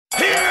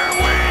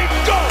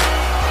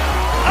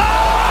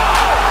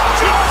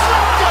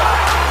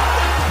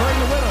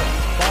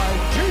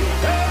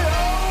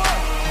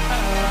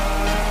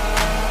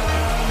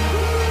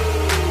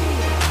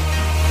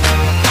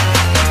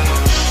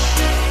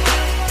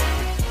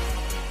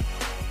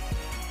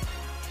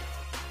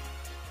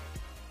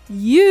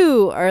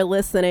You are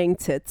listening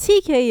to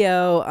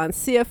TKO on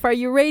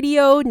CFRU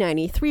Radio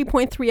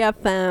 93.3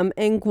 FM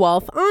in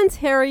Guelph,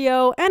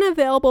 Ontario, and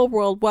available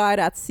worldwide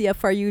at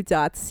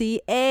CFRU.ca.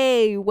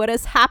 What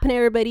is happening,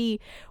 everybody?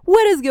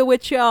 What is good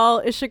with y'all?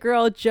 It's your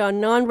girl,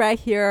 Janon, right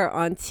here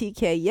on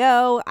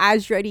TKO.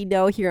 As you already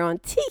know, here on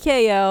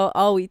TKO,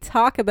 all we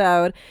talk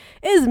about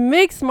is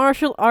mixed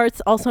martial arts,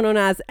 also known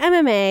as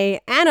MMA,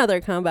 and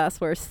other combat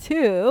sports,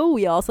 too.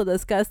 We also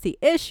discuss the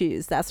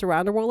issues that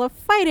surround the world of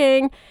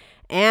fighting,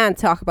 and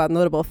talk about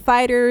notable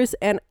fighters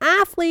and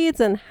athletes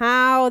and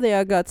how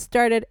they got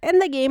started in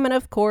the game and,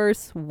 of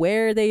course,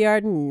 where they are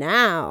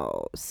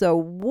now. So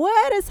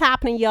what is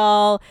happening,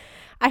 y'all?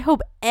 I hope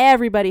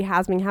everybody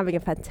has been having a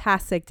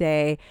fantastic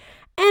day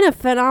and a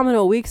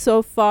phenomenal week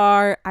so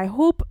far. I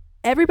hope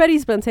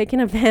everybody's been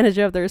taking advantage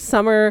of their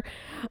summer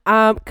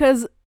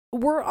because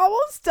we're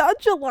almost done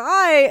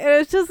July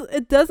and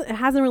it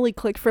hasn't really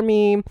clicked for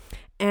me.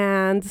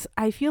 And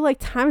I feel like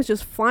time is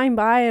just flying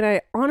by, and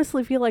I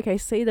honestly feel like I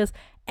say this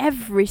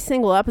every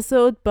single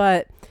episode,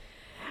 but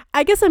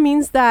I guess it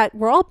means that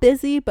we're all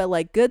busy, but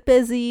like good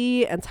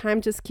busy, and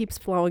time just keeps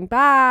flowing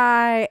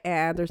by,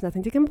 and there's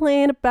nothing to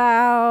complain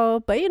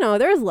about. But, you know,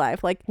 there's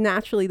life. Like,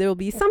 naturally, there will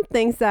be some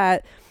things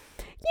that,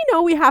 you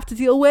know, we have to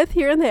deal with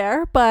here and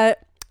there, but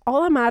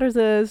all that matters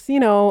is,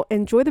 you know,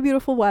 enjoy the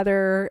beautiful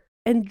weather,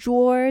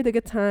 enjoy the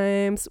good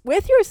times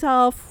with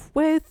yourself,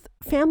 with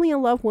family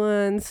and loved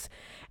ones,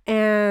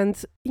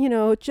 and, you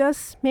know,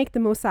 just make the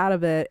most out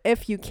of it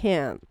if you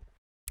can.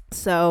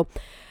 So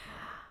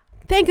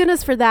thank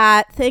goodness for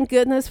that. Thank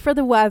goodness for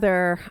the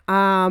weather.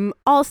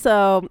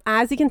 Also,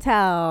 as you can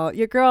tell,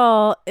 your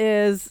girl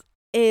is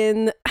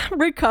in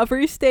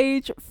recovery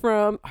stage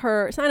from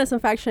her sinus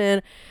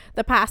infection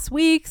the past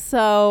week.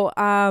 So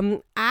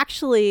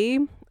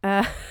actually,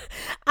 I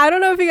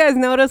don't know if you guys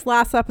noticed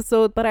last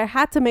episode, but I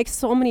had to make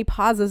so many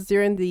pauses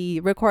during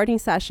the recording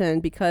session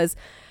because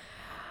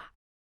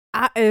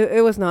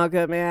it was not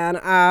good, man.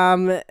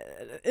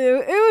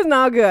 It was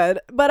not good.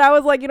 But I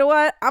was like, you know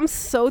what? I'm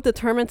so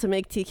determined to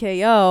make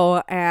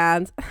TKO,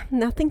 and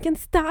nothing can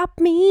stop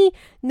me.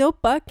 No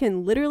butt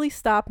can literally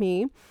stop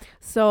me.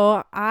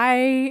 So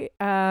I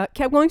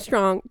kept going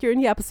strong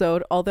during the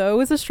episode, although it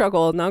was a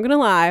struggle, not gonna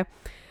lie.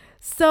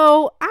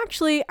 So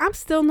actually, I'm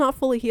still not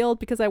fully healed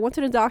because I went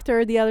to the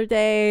doctor the other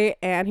day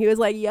and he was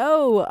like,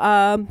 yo,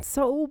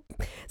 so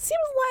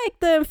seems like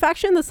the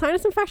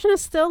sinus infection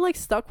is still like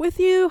stuck with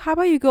you. How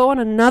about you go on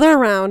another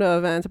round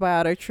of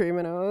antibiotic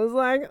treatment? I was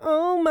like,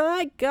 oh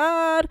my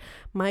God,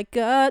 my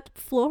gut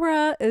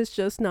flora is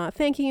just not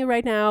thanking you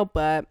right now.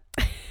 But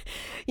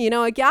you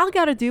know, a gal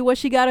gotta do what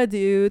she gotta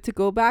do to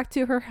go back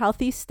to her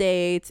healthy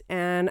state.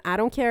 And I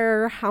don't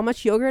care how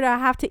much yogurt I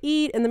have to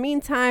eat in the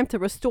meantime to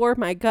restore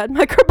my gut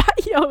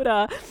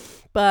microbiota.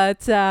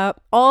 But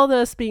all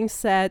this being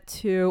said,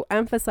 to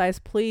emphasize,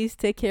 please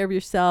take care of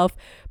yourself.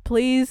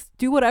 Please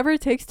do whatever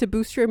it takes to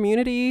boost your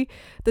immunity.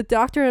 The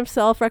doctor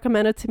himself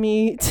recommended to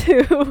me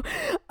to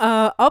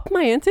up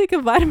my intake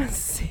of vitamin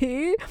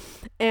C.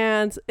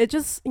 And it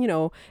just, you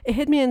know, it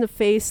hit me in the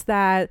face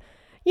that,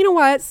 you know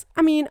what?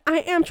 I mean, I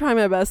am trying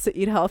my best to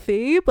eat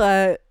healthy,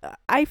 but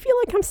I feel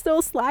like I'm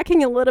still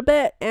slacking a little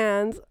bit.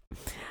 And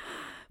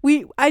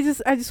I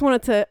just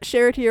wanted to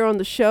share it here on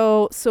the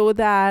show so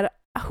that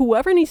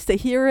whoever needs to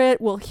hear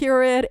it will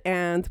hear it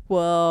and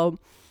will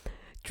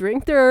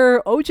drink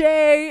their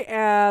OJ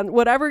and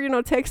whatever, you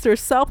know, takes their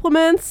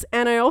supplements.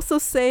 And I also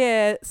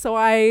say it so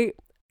I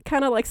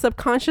kind of like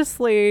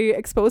subconsciously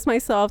expose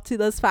myself to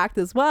this fact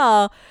as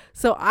well.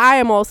 So I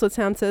am also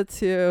tempted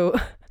to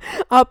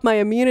up my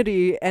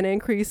immunity and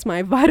increase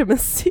my vitamin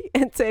C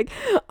intake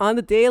on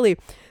the daily.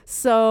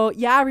 So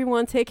yeah,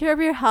 everyone, take care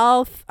of your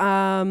health.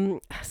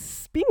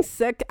 Being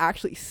sick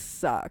actually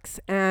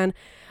sucks, and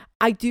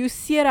I do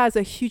see it as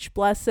a huge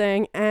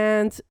blessing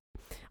and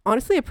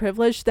honestly a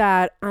privilege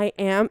that I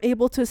am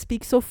able to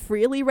speak so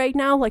freely right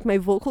now. Like, my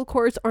vocal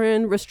cords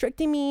aren't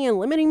restricting me and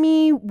limiting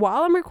me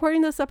while I'm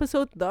recording this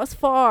episode thus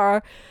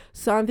far.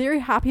 So I'm very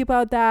happy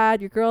about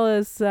that. Your girl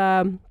is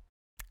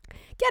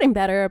getting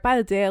better by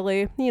the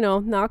daily, you know,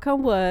 knock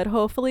on wood.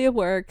 Hopefully it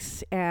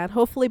works, and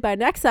hopefully by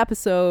next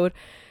episode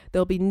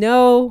there'll be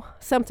no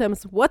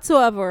symptoms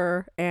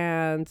whatsoever,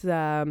 and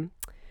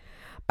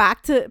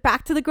back to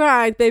the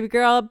grind, baby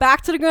girl,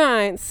 back to the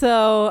grind.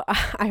 So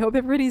I hope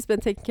everybody's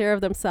been taking care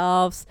of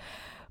themselves,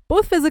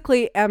 both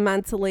physically and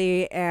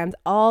mentally, and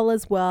all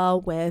is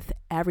well with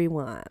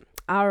everyone.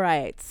 All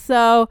right,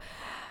 so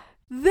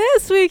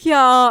this week,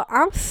 y'all,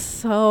 I'm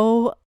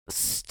so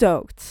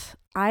stoked.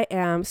 I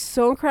am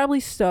so incredibly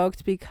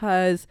stoked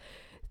because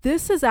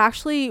this is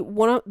actually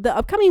one of the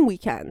upcoming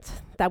weekend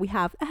that we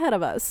have ahead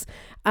of us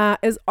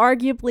is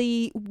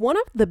arguably one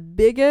of the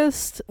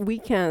biggest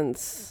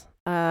weekends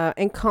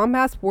in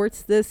combat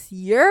sports this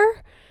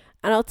year.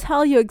 And I'll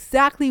tell you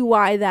exactly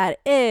why that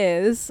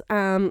is.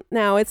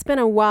 Now, it's been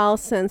a while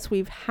since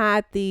we've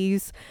had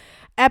these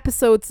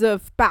episodes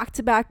of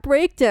back-to-back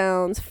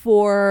breakdowns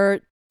for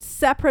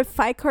separate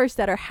fight cards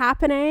that are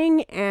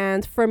happening,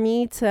 and for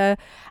me to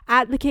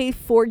advocate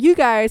for you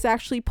guys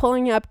actually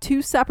pulling up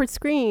 2 separate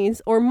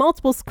screens or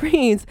multiple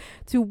screens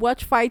to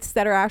watch fights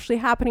that are actually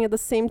happening at the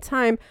same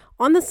time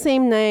on the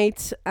same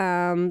night,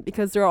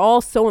 because they're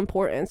all so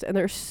important and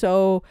they're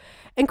so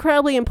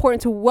incredibly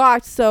important to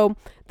watch. So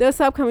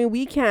this upcoming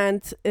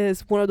weekend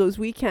is one of those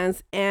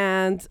weekends,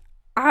 and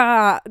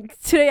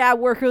today at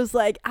work, it was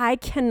like, I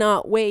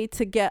cannot wait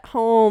to get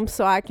home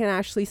so I can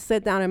actually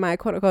sit down in my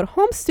quote unquote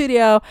home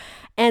studio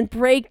and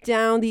break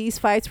down these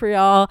fights for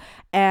y'all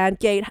and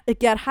get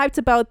hyped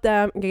about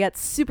them and get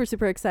super,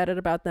 super excited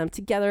about them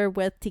together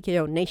with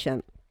TKO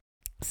Nation.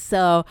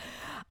 So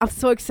I'm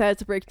so excited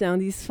to break down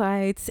these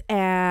fights.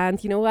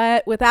 And you know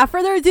what? Without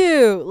further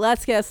ado,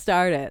 let's get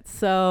started.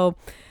 So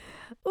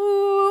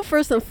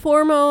first and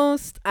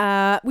foremost,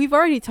 we've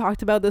already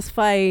talked about this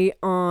fight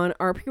on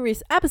our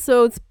previous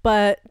episodes,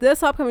 but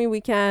this upcoming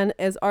weekend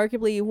is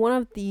arguably one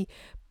of the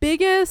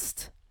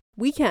biggest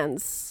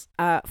weekends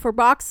for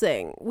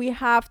boxing. We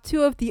have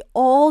 2 of the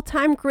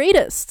all-time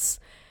greatest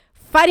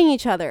fighting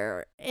each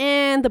other.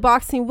 In the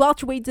boxing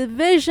welterweight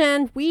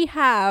division, we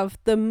have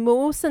the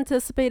most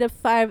anticipated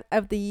fight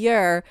of the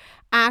year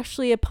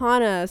actually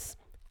upon us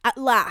at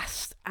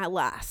last.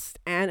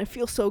 And it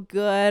feels so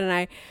good,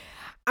 and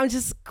I'm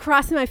just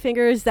crossing my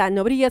fingers that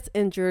nobody gets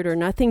injured or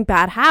nothing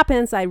bad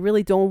happens. I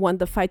really don't want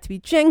the fight to be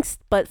jinxed.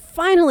 But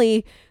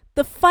finally,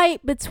 the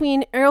fight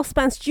between Errol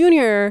Spence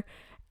Jr.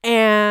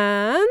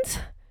 and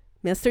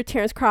Mr.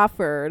 Terence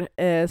Crawford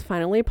is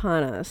finally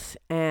upon us.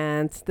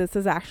 And this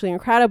is actually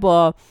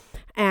incredible.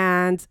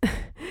 And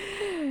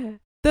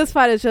this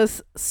fight is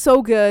just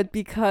so good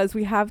because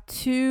we have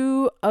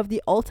 2 of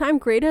the all-time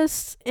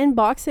greatest in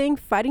boxing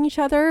fighting each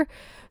other.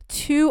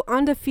 2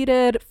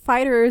 undefeated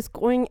fighters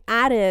going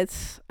at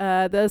it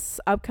this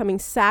upcoming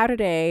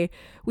Saturday.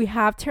 We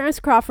have Terence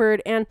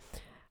Crawford, and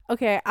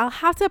okay, I'll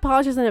have to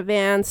apologize in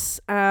advance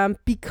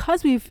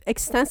because we've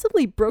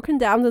extensively broken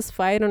down this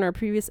fight on our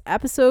previous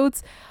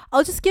episodes.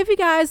 I'll just give you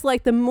guys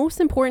like the most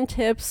important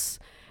tips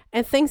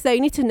and things that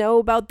you need to know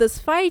about this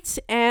fight,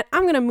 and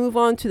I'm going to move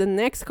on to the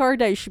next card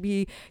that you should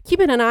be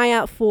keeping an eye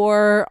out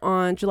for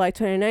on July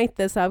 29th,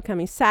 this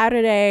upcoming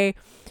Saturday.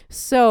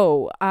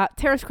 So,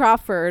 Terence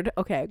Crawford,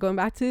 okay, going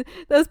back to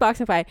this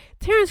boxing fight,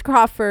 Terence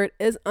Crawford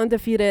is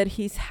undefeated.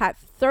 He's had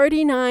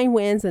 39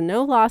 wins and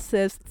no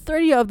losses,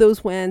 30 of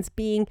those wins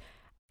being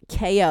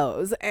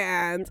KOs,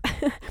 and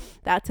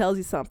that tells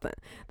you something.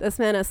 This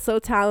man is so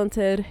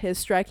talented. His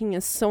striking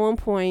is so on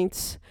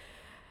point.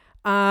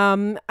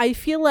 I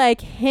feel like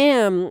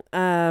him,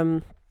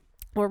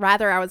 or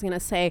rather, I was going to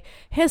say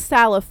his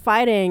style of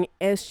fighting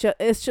is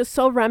just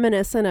so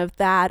reminiscent of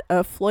that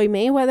of Floyd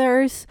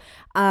Mayweather's,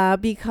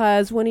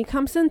 because when he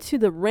comes into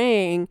the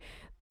ring,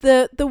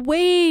 the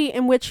way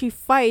in which he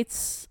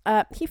fights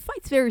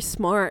very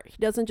smart. He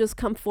doesn't just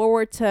come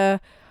forward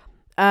to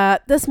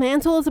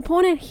dismantle his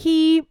opponent.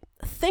 He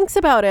thinks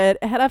about it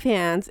ahead of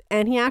hand,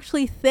 and he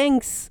actually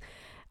thinks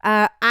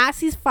as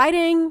he's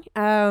fighting,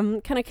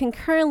 kind of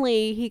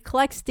concurrently, he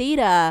collects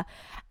data,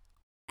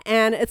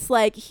 and it's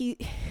like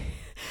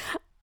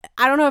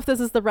I don't know if this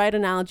is the right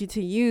analogy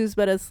to use,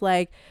 but it's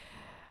like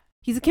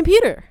he's a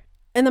computer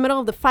in the middle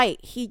of the fight.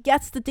 He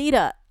gets the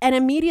data, and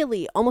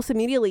almost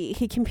immediately,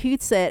 he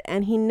computes it,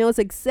 and he knows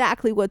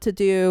exactly what to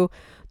do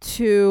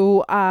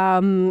to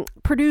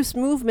produce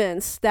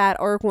movements that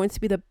are going to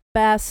be the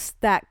best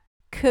that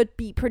could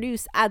be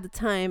produced at the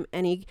time,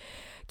 and he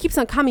keeps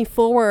on coming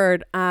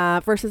forward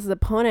versus his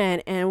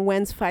opponent and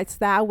wins fights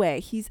that way.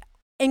 He's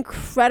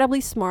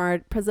incredibly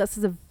smart,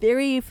 possesses a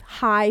very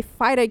high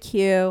fight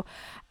IQ,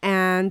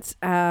 and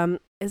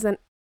is an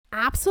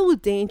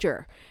absolute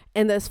danger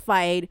in this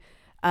fight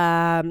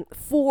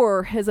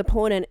for his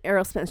opponent,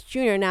 Errol Spence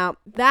Jr. Now,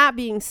 that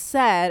being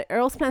said,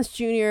 Errol Spence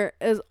Jr.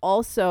 is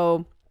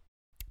also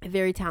a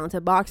very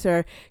talented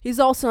boxer. He's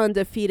also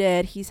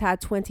undefeated. He's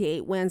had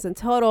 28 wins in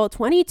total,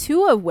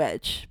 22 of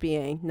which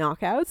being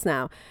knockouts.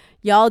 Now,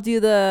 y'all do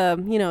the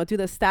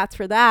stats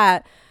for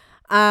that.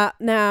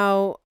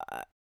 Now,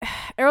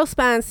 Errol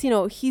Spence,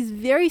 he's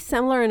very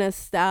similar in his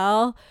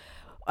style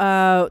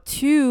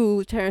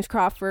to Terence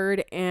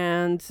Crawford,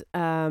 and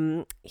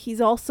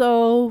he's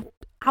also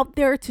out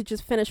there to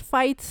just finish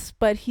fights,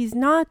 but he's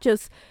not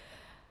just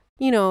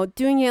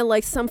doing it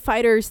like some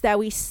fighters that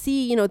we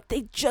see,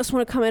 they just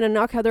want to come in and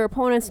knock out their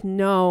opponents.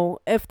 No,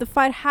 if the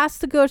fight has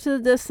to go to the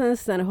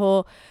distance, then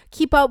he'll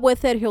keep up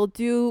with it. He'll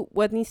do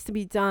what needs to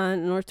be done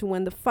in order to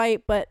win the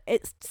fight. But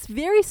it's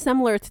very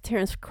similar to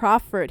Terence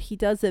Crawford. He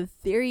does it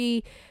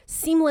very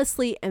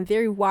seamlessly and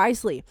very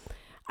wisely.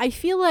 I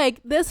feel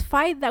like this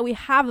fight that we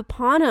have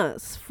upon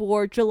us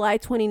for July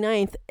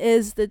 29th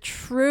is the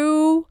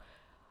true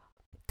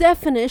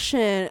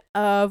definition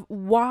of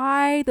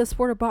why the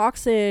sport of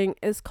boxing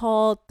is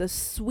called the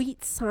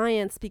sweet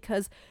science,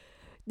 because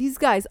these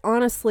guys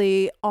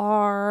honestly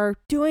are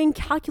doing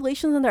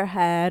calculations in their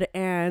head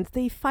and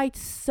they fight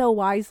so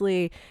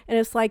wisely, and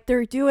it's like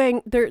they're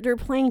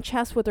playing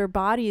chess with their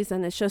bodies,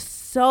 and it's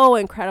just so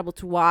incredible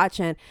to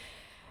watch. And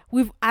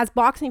as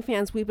boxing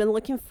fans, we've been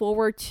looking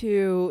forward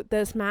to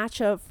this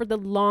matchup for the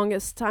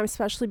longest time,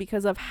 especially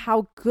because of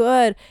how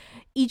good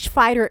each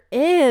fighter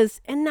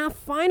is. And now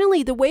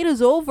finally the wait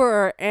is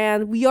over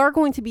and we are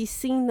going to be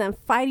seeing them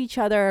fight each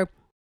other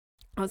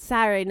on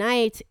Saturday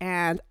night.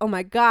 And oh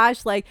my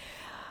gosh, like,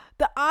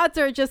 the odds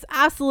are just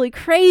absolutely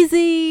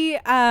crazy.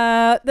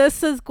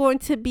 This is going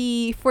to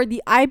be for the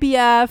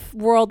IBF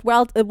World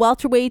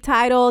Welterweight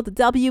title, the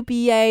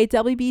WBA,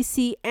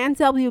 WBC, and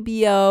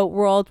WBO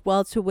World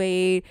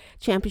Welterweight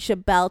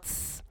Championship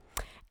belts.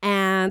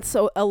 And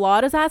so a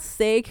lot is at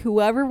stake.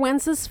 Whoever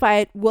wins this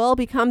fight will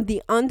become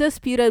the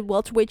undisputed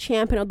welterweight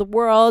champion of the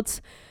world.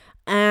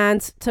 And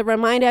to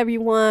remind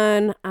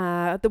everyone,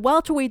 the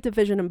welterweight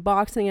division in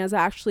boxing is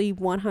actually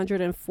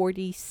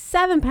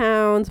 147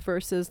 pounds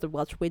versus the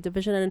welterweight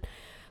division in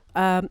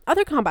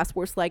other combat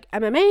sports like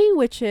MMA,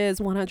 which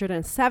is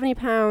 170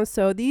 pounds.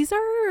 So these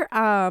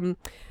are,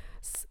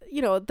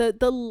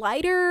 the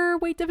lighter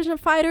weight division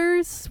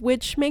fighters,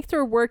 which makes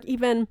their work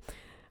even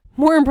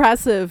more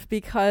impressive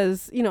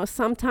because,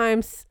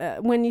 sometimes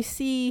when you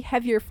see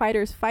heavier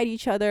fighters fight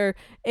each other,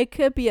 it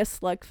could be a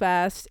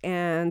slugfest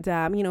and,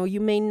 you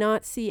may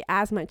not see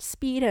as much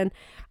speed and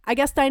I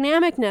guess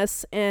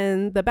dynamicness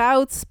in the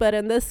bouts. But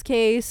in this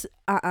case,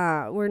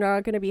 we're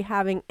not going to be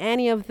having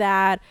any of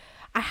that.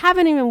 I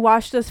haven't even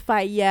watched this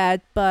fight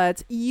yet,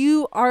 but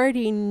you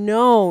already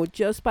know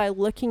just by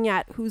looking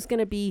at who's going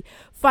to be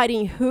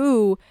fighting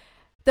who,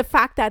 the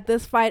fact that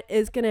this fight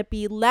is going to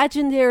be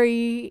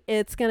legendary.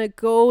 It's going to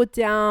go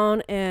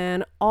down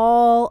in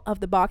all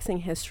of the boxing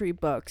history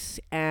books.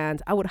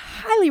 And I would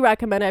highly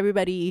recommend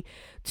everybody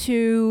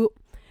to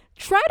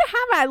try to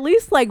have at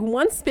least like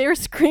one spare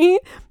screen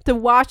to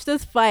watch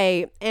this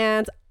fight.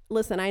 And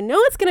listen, I know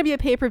it's going to be a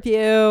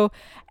pay-per-view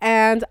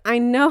and I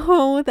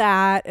know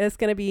that it's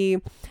going to be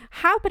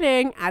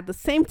happening at the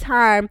same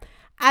time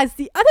as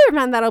the other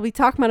event that I'll be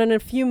talking about in a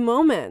few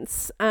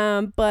moments.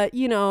 But,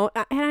 and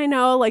I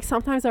know like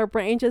sometimes our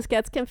brain just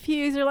gets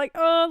confused. You're like,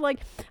 oh,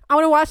 like I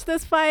want to watch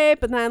this fight,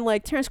 but then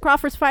like Terrence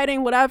Crawford's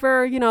fighting,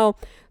 whatever,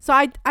 So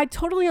I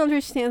totally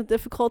understand the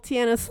difficulty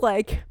and it's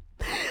like,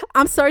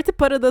 I'm sorry to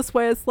put it this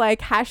way. It's like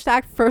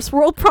hashtag first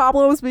world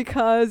problems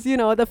because,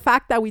 the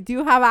fact that we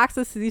do have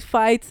access to these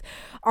fights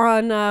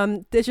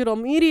on digital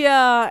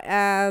media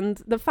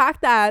and the fact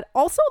that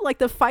also like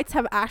the fights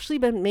have actually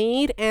been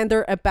made and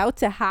they're about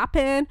to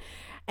happen.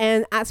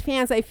 And as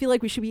fans, I feel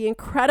like we should be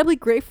incredibly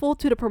grateful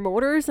to the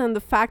promoters and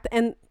the fact,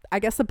 and I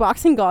guess the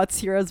boxing gods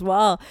here as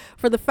well,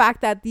 for the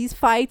fact that these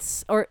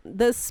fights or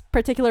this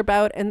particular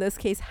bout in this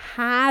case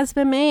has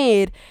been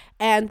made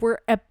and we're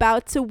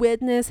about to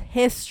witness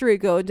history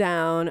go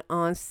down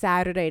on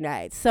Saturday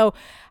night. So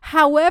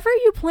however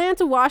you plan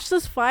to watch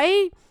this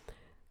fight,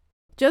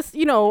 just,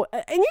 and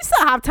you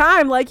still have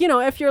time, like,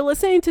 if you're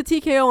listening to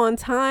TKO on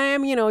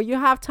time, you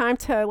have time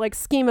to like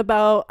scheme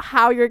about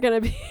how you're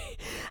going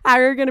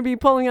to be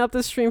pulling up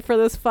the stream for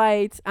this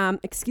fight.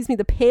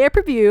 The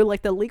pay-per-view,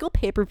 like the legal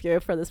pay-per-view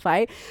for this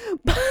fight.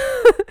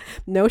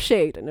 No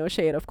shade,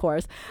 of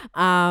course.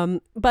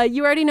 But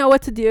you already know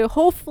what to do.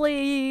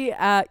 Hopefully,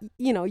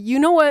 you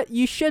know what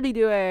you should be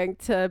doing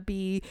to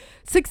be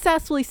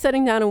successfully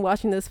sitting down and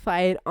watching this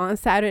fight on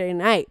Saturday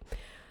night.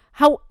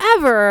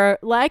 However,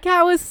 like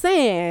I was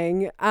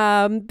saying,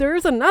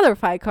 there's another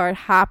fight card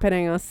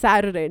happening on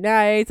Saturday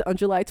night on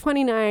July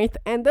 29th.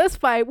 And this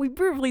fight,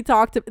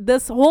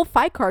 this whole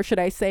fight card,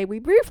 we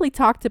briefly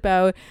talked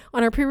about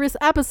on our previous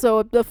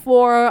episode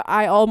before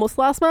I almost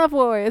lost my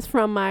voice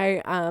from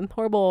my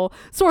horrible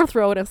sore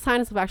throat and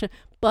sinus infection.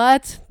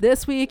 But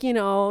this week,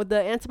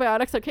 the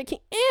antibiotics are kicking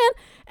in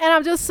and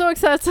I'm just so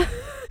excited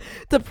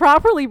to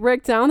properly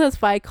break down this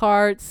fight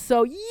card.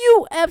 So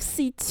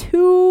UFC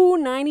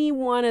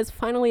 291 is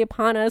finally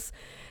upon us.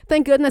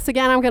 Thank goodness.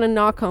 Again, I'm going to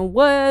knock on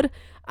wood.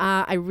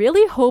 I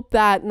really hope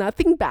that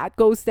nothing bad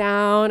goes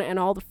down and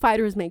all the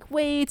fighters make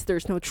weight.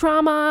 There's no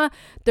trauma.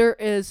 There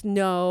is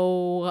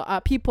no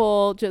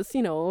people just,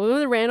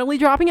 randomly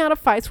dropping out of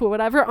fights for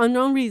whatever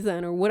unknown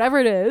reason or whatever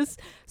it is.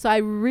 So I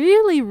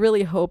really,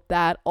 really hope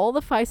that all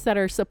the fights that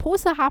are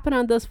supposed to happen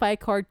on this fight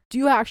card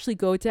do actually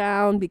go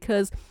down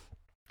because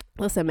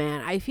listen,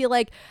 man, I feel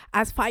like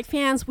as fight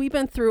fans, we've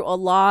been through a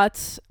lot,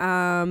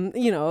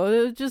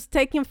 just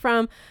taking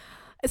from,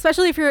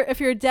 especially if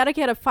you're a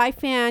dedicated fight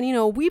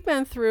fan, we've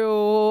been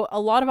through a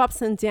lot of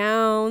ups and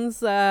downs,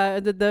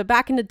 the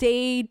back in the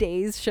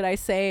days, should I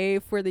say,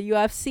 for the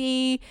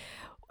UFC,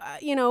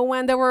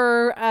 when they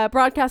were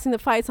broadcasting the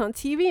fights on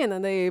TV and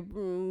then they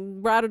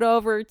brought it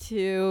over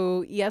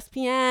to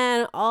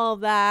ESPN, all of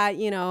that,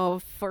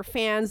 for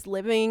fans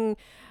living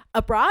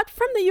abroad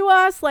from the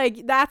US,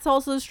 like that's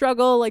also a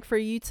struggle, like for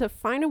you to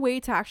find a way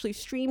to actually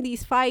stream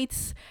these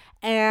fights.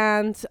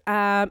 And,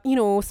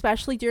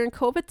 especially during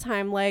COVID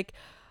time, like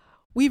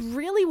we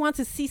really want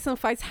to see some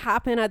fights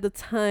happen at the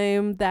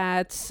time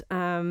that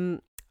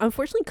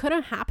unfortunately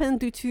couldn't happen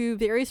due to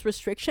various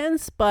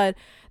restrictions. But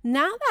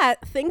now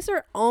that things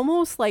are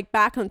almost like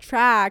back on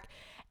track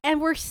And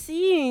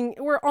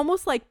we're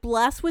almost like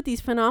blessed with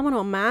these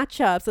phenomenal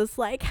matchups. It's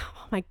like,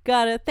 oh my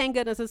God, thank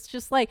goodness.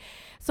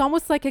 It's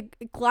almost like a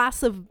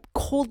glass of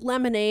cold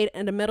lemonade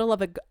in the middle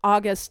of an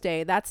August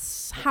day.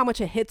 That's how much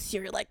it hits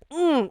you. You're like,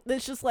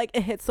 it's just like,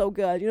 it hits so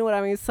good. You know what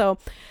I mean? So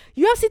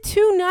UFC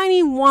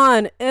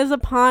 291 is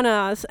upon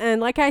us.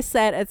 And like I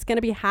said, it's going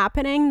to be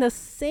happening the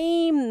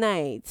same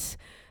night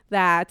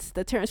that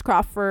the Terrence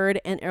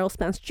Crawford and Errol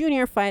Spence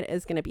Jr. fight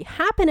is going to be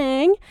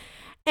happening.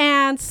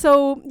 And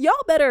so y'all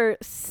better,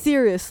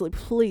 seriously,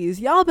 please,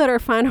 y'all better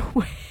find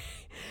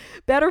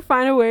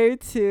a way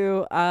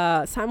to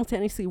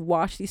simultaneously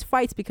watch these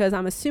fights, because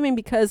I'm assuming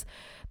because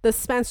the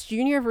Spence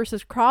Jr.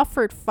 versus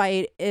Crawford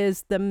fight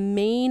is the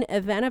main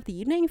event of the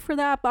evening for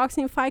that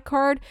boxing fight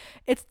card,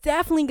 it's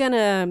definitely going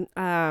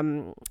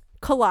to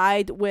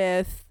collide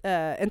with,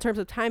 in terms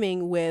of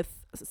timing, with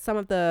some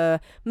of the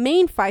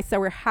main fights that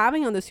we're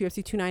having on this UFC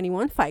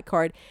 291 fight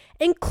card,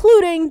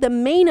 including the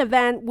main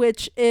event,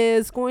 which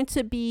is going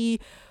to be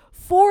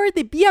for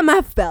the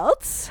BMF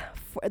belts,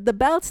 for the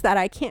belts that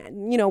I can't,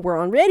 we're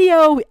on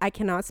radio, I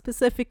cannot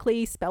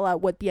specifically spell out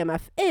what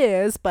BMF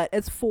is, but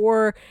it's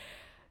for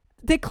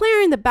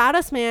declaring the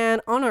baddest man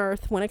on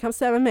earth when it comes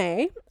to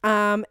MMA.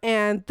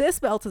 And this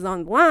belt is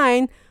on the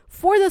line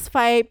for this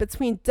fight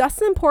between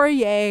Dustin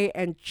Poirier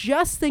and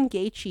Justin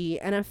Gaethje.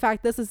 And in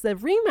fact, this is the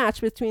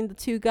rematch between the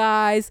two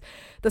guys,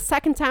 the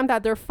second time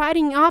that they're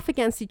fighting off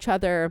against each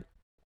other.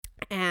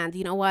 And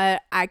you know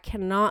what? I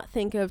cannot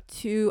think of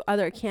two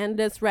other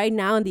candidates right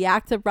now in the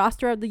active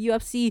roster of the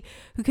UFC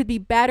who could be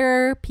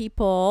better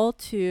people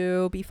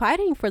to be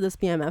fighting for this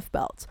BMF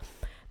belt.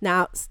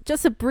 Now,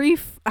 just a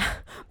brief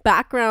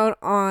background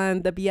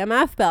on the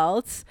BMF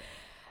belts.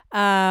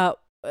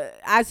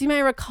 As you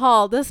may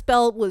recall, this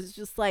belt was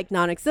just like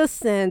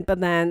non-existent, but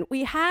then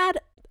we had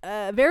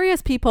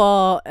various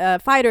people,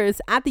 fighters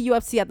at the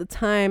UFC at the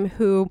time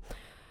who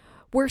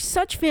were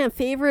such fan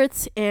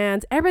favorites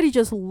and everybody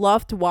just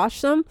loved to watch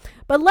them.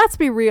 But let's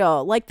be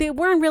real, like they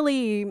weren't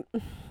really,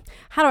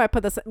 how do I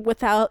put this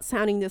without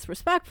sounding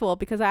disrespectful,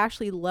 because I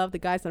actually love the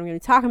guys that I'm going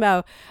to be talking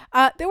about.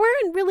 They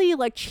weren't really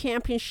like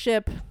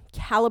championship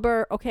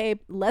caliber. Okay,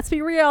 let's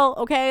be real.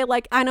 Okay,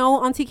 like I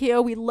know on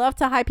TKO we love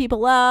to hype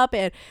people up,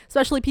 and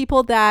especially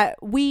people that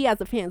we as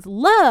the fans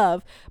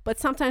love, but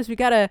sometimes we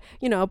gotta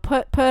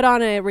put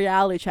on a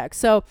reality check.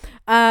 So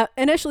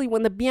initially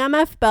when the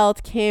BMF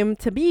belt came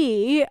to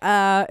be,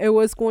 it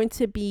was going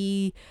to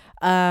be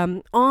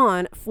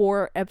on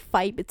for a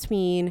fight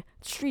between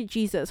Street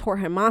Jesus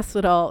Jorge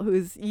Masvidal,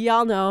 who's,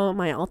 y'all know,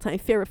 my all-time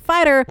favorite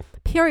fighter,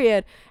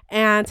 period,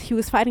 and he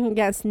was fighting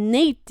against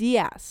Nate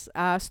Diaz,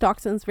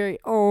 Stockton's very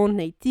own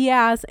Nate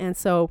Diaz. And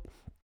so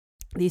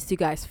these two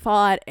guys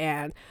fought,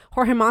 and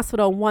Jorge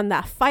Masvidal won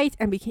that fight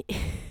and became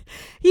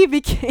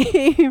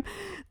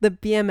the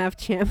BMF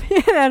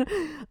champion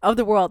of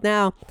the world.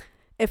 Now,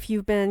 if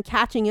you've been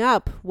catching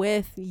up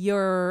with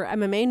your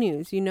MMA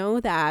news, you know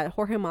that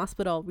Jorge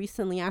Masvidal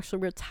recently actually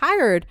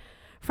retired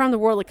from the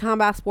world of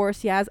combat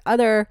sports. He has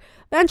other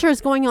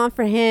ventures going on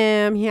for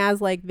him. He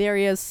has like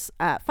various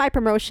fight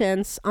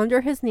promotions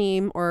under his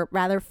name, or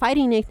rather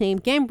fighting nickname,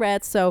 Game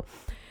Bread. So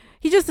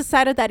he just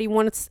decided that he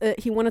wanted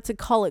to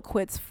call it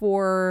quits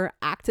for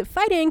active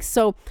fighting.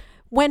 So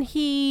when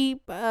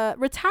he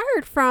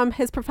retired from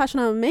his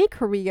professional MMA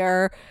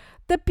career,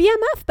 the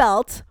BMF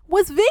belt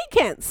was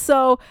vacant.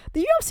 So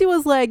the UFC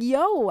was like,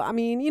 yo, I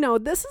mean,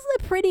 this is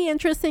a pretty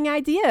interesting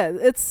idea.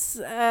 It's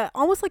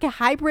almost like a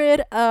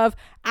hybrid of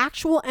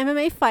actual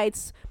MMA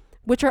fights,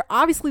 which are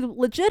obviously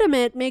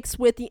legitimate, mixed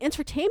with the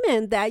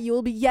entertainment that you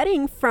will be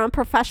getting from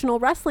professional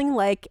wrestling,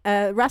 like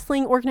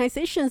wrestling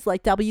organizations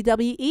like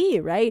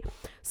WWE, right?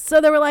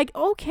 So they were like,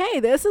 okay,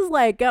 this is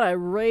like gonna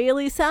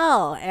really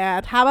sell,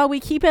 and how about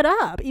we keep it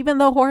up? Even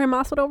though Jorge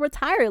Masvidal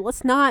retired,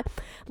 let's not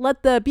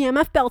let the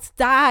BMF belts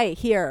die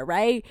here,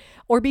 right?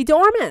 Or be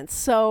dormant.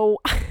 So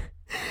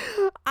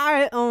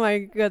oh my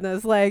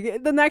goodness,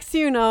 like the next thing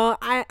you know,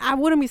 I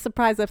wouldn't be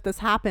surprised if this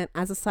happened,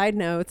 as a side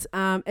note,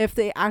 if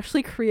they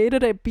actually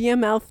created a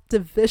BMF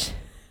division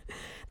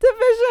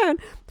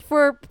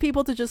for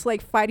people to just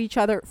like fight each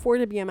other for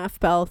the BMF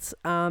belts.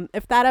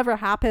 If that ever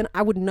happened,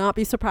 I would not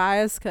be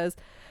surprised, because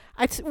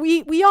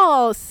we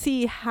all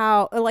see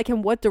how, like,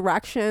 in what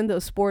direction the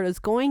sport is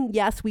going.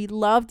 Yes, we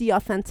love the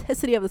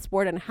authenticity of the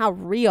sport and how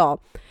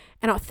real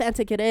and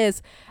authentic it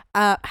is.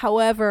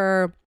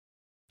 However,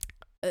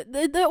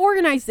 the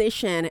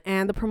organization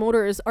and the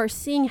promoters are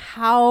seeing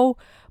how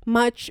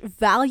much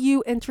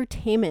value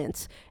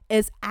entertainment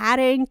is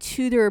adding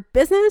to their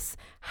business,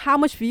 how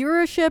much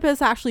viewership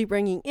is actually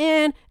bringing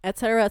in,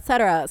 etc.,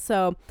 etc.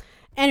 So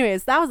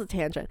anyways, that was a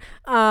tangent.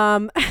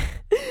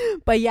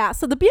 But yeah,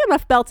 so the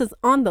BMF belt is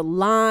on the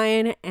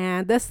line,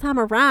 and this time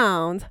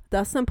around,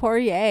 Dustin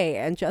Poirier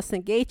and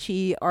Justin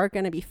Gaethje are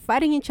going to be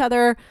fighting each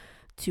other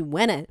to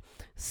win it.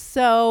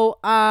 So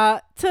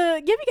to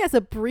give you guys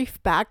a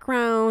brief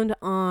background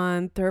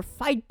on their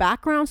fight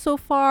background so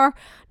far.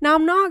 Now,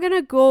 I'm not going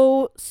to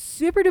go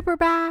super duper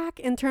back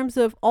in terms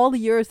of all the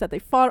years that they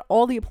fought,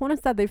 all the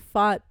opponents that they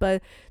fought,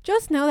 but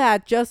just know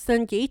that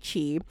Justin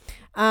Gaethje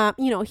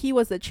He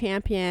was the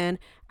champion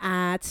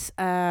at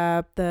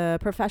the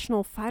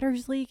Professional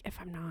Fighters League, if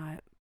I'm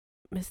not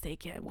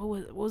mistaken.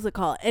 What was it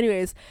called?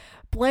 Anyways,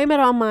 blame it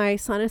on my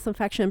sinus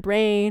infection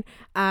brain,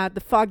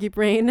 the foggy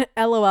brain,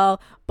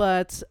 lol.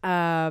 But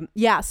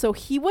so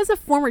he was a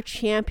former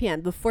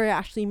champion before he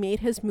actually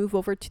made his move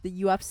over to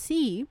the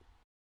UFC.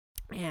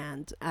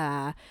 And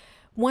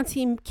once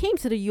he came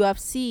to the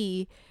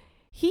UFC,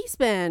 he's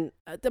been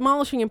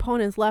demolishing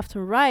opponents left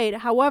and right.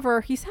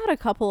 However, he's had a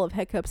couple of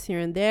hiccups here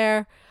and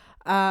there.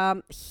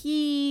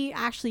 He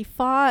actually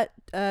fought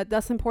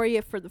Dustin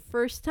Poirier for the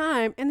first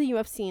time in the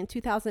UFC in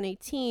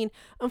 2018.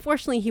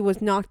 Unfortunately, he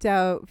was knocked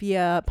out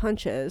via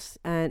punches,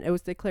 and it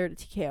was declared a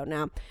TKO.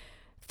 Now,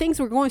 things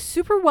were going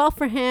super well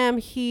for him.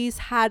 He's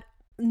had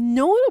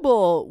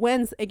notable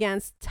wins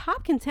against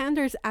top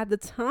contenders at the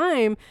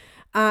time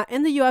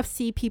in the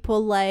UFC,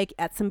 people like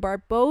Edson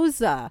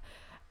Barboza,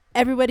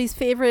 everybody's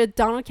favorite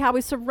Donald Cowboy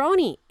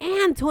Cerrone,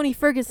 and Tony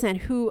Ferguson,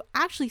 who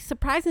actually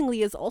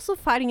surprisingly is also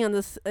fighting on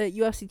this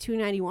UFC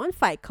 291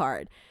 fight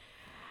card.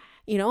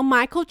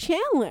 Michael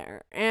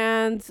Chandler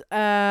and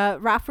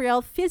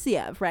Rafael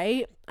Fiziev,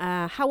 right?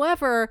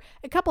 However,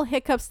 a couple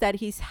hiccups that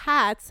he's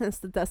had since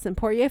the Dustin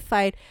Poirier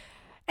fight.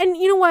 And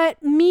you know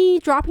what? Me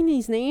dropping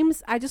these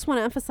names, I just want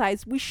to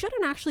emphasize, we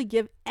shouldn't actually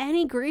give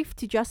any grief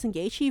to Justin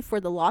Gaethje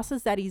for the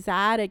losses that he's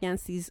had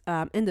against these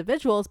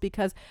individuals,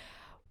 because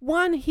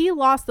one, he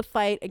lost the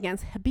fight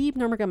against Khabib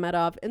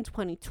Nurmagomedov in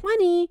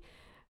 2020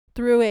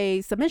 through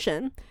a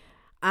submission.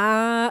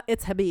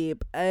 It's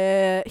Khabib.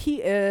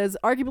 He is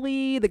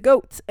arguably the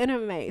GOAT in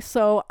MMA.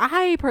 So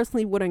I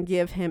personally wouldn't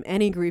give him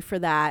any grief for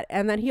that.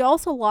 And then he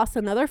also lost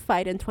another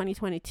fight in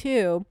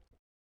 2022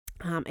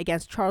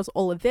 against Charles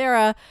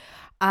Oliveira.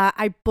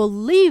 I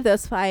believe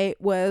this fight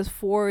was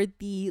for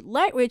the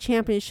lightweight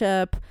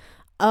championship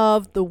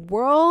of the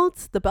world.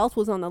 The belt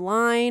was on the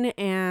line,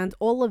 and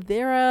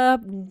Oliveira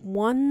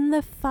won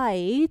the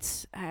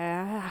fight.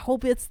 I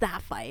hope it's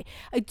that fight.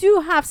 I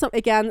do have some,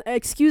 again,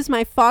 excuse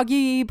my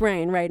foggy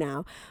brain right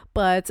now,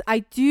 but I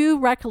do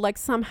recollect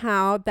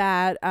somehow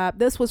that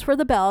this was for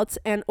the belt,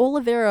 and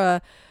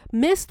Oliveira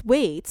missed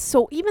weight.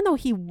 So even though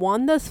he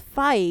won this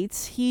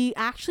fight, he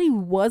actually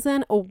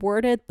wasn't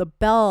awarded the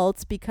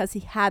belt because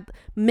he had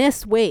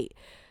missed weight.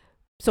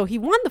 So he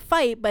won the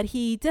fight, but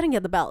he didn't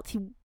get the belt. He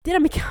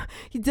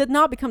did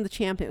not become the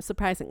champion,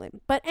 surprisingly.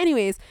 But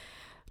anyways,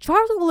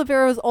 Charles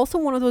Oliveira is also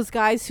one of those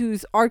guys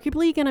who's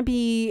arguably going to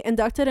be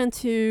inducted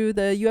into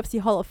the UFC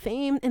Hall of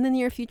Fame in the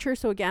near future.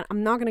 So again,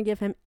 I'm not going to give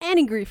him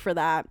any grief for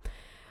that.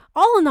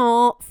 All in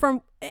all,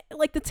 from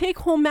like the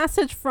take-home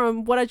message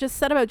from what I just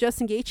said about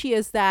Justin Gaethje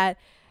is that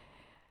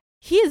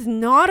he is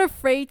not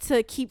afraid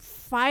to keep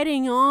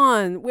fighting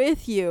on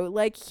with you.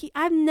 Like,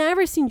 I've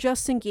never seen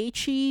Justin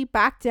Gaethje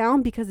back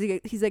down because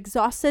he's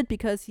exhausted,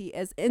 because he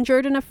is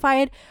injured in a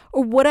fight,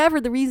 or whatever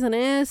the reason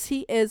is.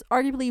 He is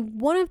arguably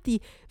one of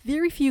the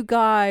very few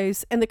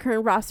guys in the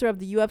current roster of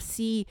the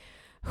UFC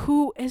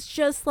who is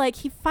just like,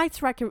 he fights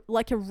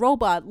like a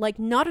robot, like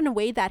not in a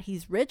way that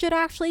he's rigid.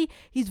 Actually,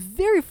 he's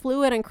very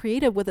fluid and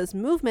creative with his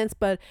movements,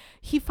 but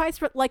he fights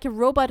like a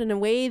robot in a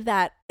way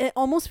that it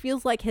almost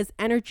feels like his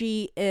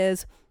energy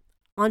is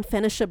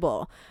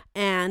unfinishable,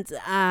 and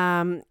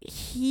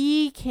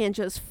he can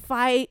just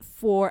fight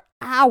for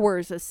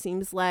hours, it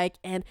seems like,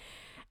 and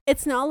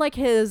it's not like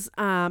his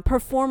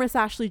performance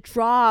actually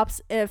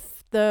drops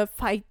if the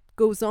fight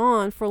goes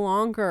on for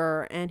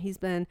longer, and he's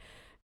been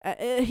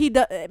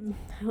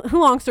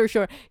long story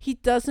short, he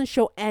doesn't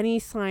show any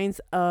signs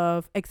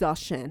of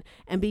exhaustion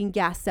and being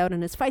gassed out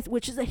in his fights,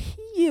 which is a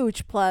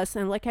huge plus.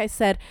 And like I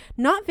said,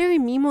 not very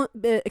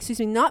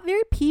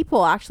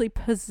people actually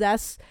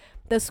possess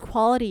this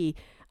quality,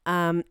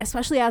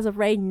 especially as of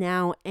right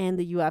now in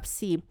the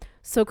UFC.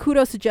 So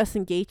kudos to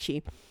Justin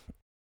Gaethje.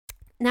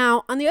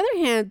 Now, on the other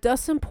hand,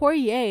 Dustin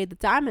Poirier, the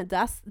Diamond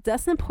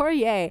Dustin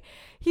Poirier,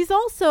 he's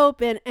also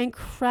been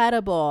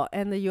incredible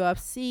in the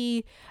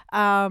UFC.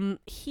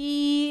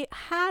 He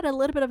had a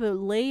little bit of a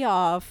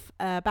layoff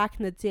back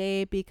in the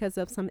day because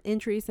of some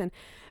injuries and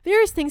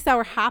various things that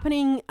were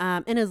happening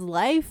in his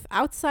life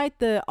outside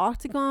the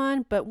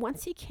octagon. But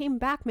once he came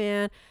back,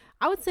 man,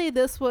 I would say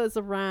this was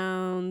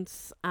around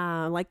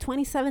like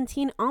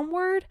 2017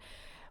 onward.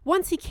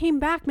 Once he came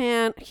back,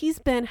 man, he's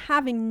been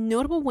having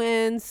notable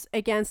wins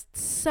against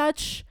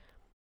such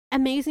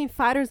amazing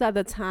fighters at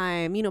the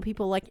time. You know,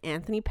 people like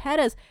Anthony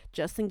Pettis,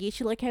 Justin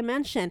Gaethje, like I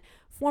mentioned,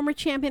 former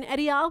champion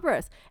Eddie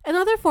Alvarez,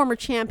 another former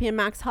champion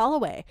Max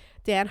Holloway,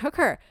 Dan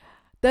Hooker,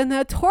 the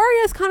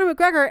notorious Conor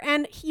McGregor.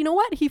 And you know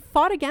what? He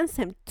fought against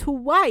him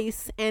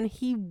twice and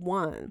he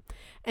won.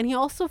 And he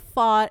also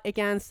fought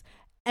against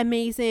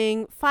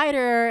amazing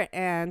fighter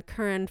and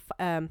current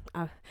oh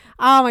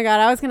my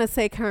god, I was gonna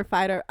say current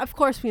fighter. Of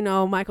course, we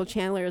know Michael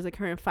Chandler is a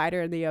current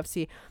fighter in the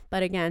UFC,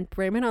 but again,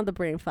 blame it on the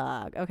brain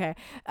fog. Okay.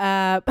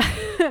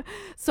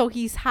 So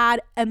he's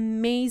had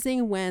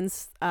amazing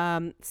wins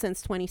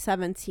since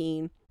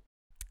 2017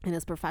 in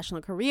his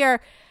professional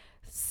career.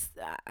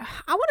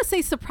 I want to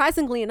say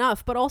surprisingly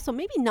enough, but also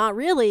maybe not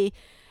really,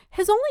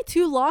 his only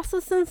 2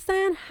 losses since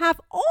then have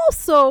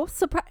also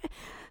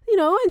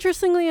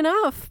interestingly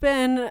enough,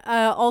 been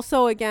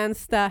also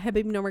against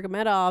Khabib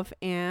Nurmagomedov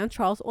and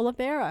Charles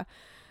Oliveira.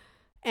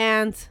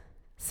 And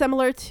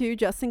similar to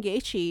Justin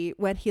Gaethje,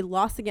 when he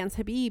lost against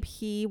Khabib,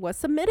 he was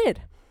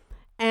submitted.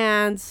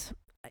 And,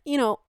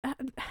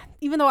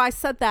 even though I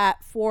said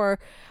that for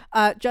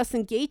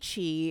Justin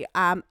Gaethje,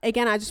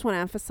 again, I just want to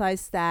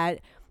emphasize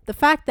that the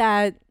fact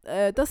that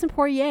Dustin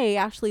Poirier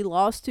actually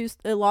lost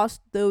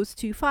those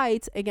two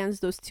fights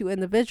against those two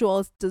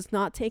individuals does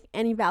not take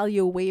any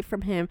value away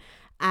from him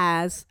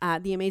as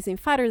the amazing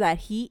fighter that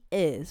he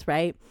is,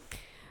 right?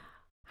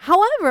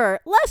 However,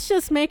 let's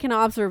just make an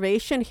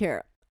observation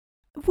here.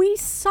 We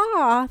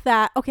saw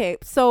that, okay,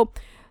 so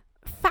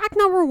fact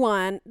number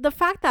one, the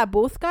fact that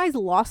both guys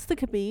lost to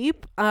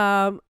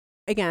Khabib,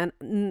 again,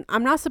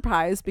 I'm not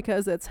surprised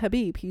because it's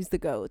Khabib, he's the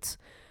GOAT.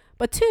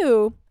 But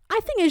two, I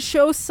think it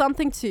shows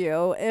something to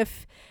you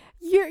if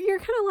you're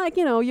kind of like,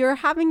 you're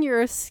having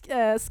your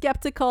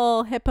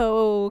skeptical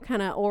hippo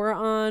kind of aura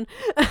on.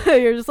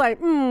 You're just like,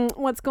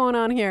 what's going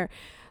on here?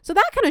 So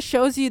that kind of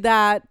shows you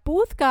that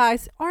both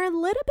guys are a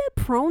little bit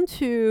prone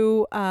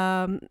to,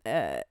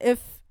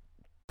 if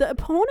the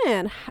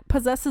opponent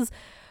possesses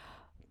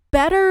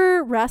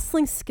better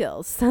wrestling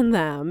skills than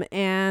them.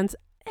 And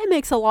it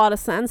makes a lot of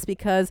sense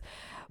because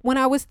when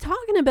I was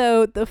talking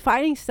about the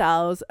fighting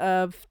styles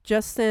of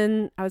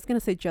Justin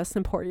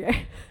Poirier,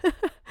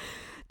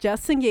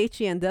 Justin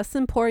Gaethje and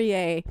Dustin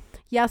Poirier,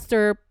 yes,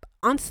 they're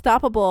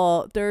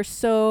unstoppable. They're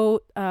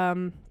so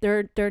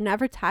they're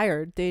never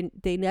tired.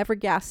 They never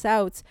gas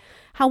out.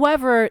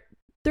 However,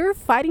 their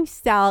fighting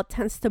style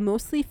tends to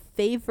mostly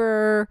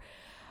favor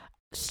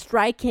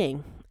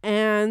striking,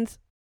 and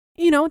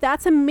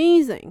that's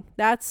amazing.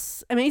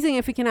 That's amazing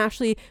if you can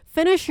actually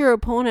finish your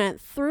opponent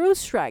through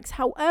strikes.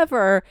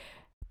 However,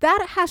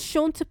 that has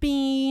shown to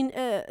be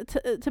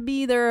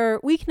their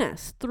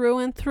weakness through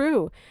and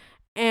through,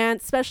 and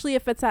especially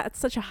if it's at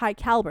such a high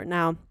caliber.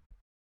 Now,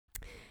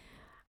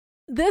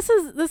 this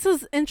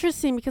is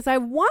interesting because I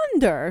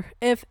wonder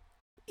if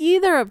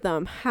either of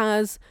them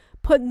has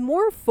put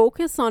more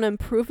focus on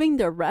improving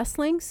their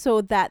wrestling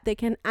so that they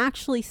can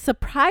actually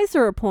surprise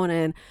their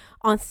opponent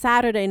on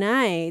Saturday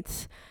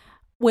night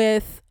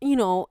with,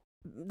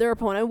 their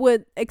opponent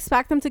would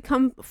expect them to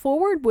come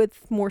forward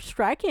with more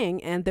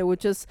striking, and they would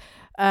just,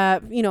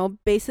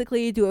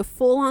 basically do a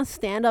full-on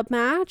stand-up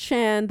match,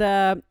 and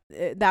that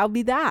would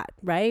be that,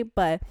 right?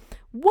 But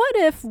what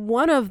if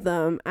one of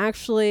them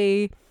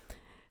actually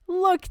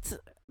looked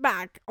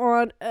back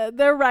on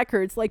their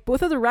records, like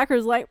both of the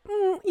records, like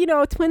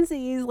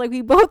twinsies, like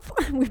we both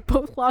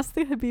lost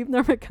to Khabib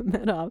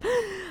Nurmagomedov.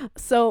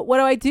 So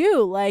what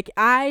do? Like,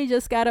 I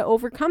just gotta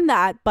overcome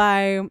that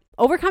by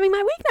overcoming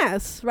my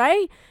weakness,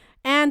 right?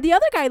 And the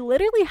other guy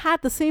literally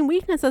had the same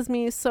weakness as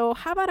me, so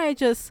how about I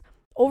just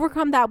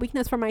overcome that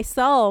weakness for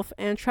myself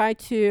and try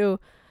to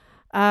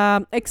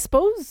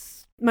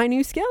expose my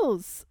new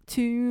skills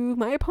to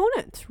my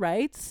opponent,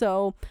 right?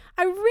 So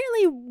I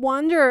really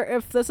wonder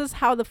if this is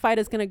how the fight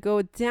is going to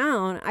go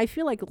down. I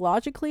feel like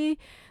logically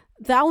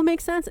that would make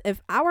sense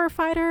if our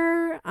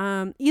fighter,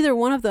 either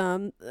one of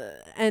them,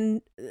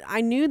 and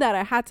I knew that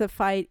I had to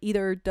fight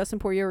either Dustin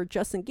Poirier or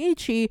Justin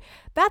Gaethje.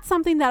 That's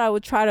something that I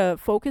would try to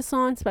focus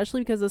on,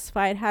 especially because this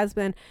fight has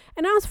been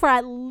announced for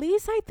at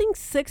least, I think,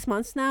 6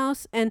 months now.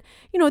 And,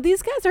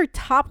 these guys are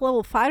top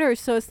level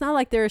fighters, so it's not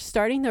like they're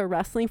starting their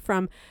wrestling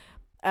from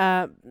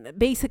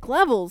basic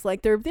levels.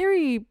 Like, they're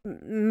very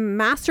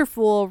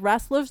masterful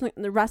wrestlers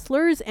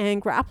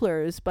and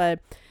grapplers, but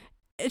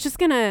it's just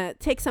gonna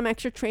take some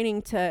extra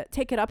training to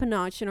take it up a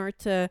notch in order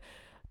to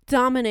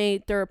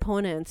dominate their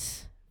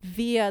opponents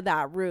via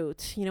that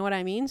route. You know what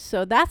I mean?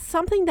 So that's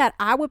something that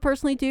I would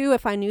personally do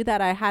if I knew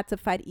that I had to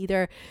fight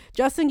either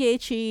Justin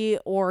Gaethje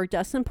or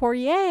Dustin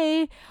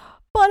Poirier.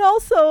 But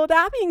also,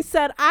 that being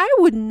said, I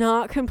would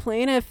not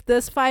complain if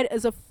this fight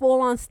is a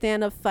full-on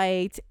stand-up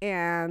fight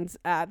and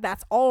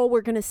that's all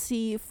we're going to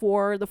see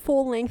for the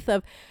full length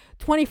of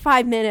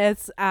 25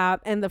 minutes.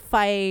 And the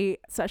fight,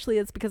 especially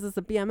it's because it's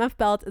a BMF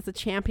belt, it's a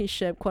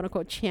championship,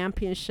 quote-unquote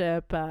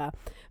championship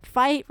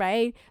fight,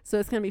 right? So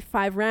it's going to be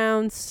 5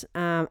 rounds.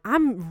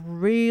 I'm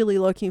really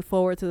looking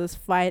forward to this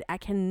fight. I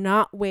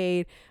cannot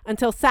wait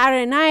until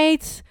Saturday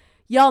night.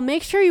 Y'all,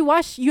 make sure you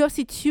watch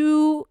UFC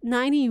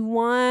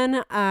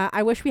 291.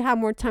 I wish we had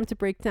more time to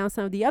break down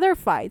some of the other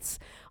fights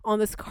on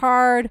this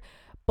card,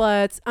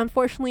 but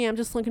unfortunately, I'm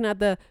just looking at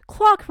the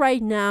clock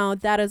right now.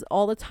 That is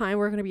all the time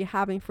we're going to be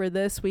having for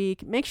this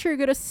week. Make sure you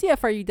go to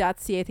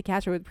CFRU.ca to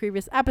catch up with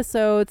previous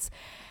episodes.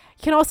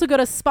 You can also go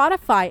to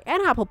Spotify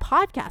and Apple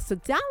Podcasts to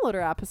download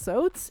our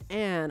episodes.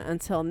 And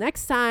until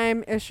next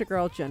time, it's your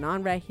girl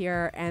Janon right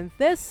here, and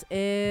this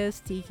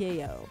is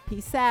TKO.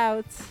 Peace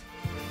out.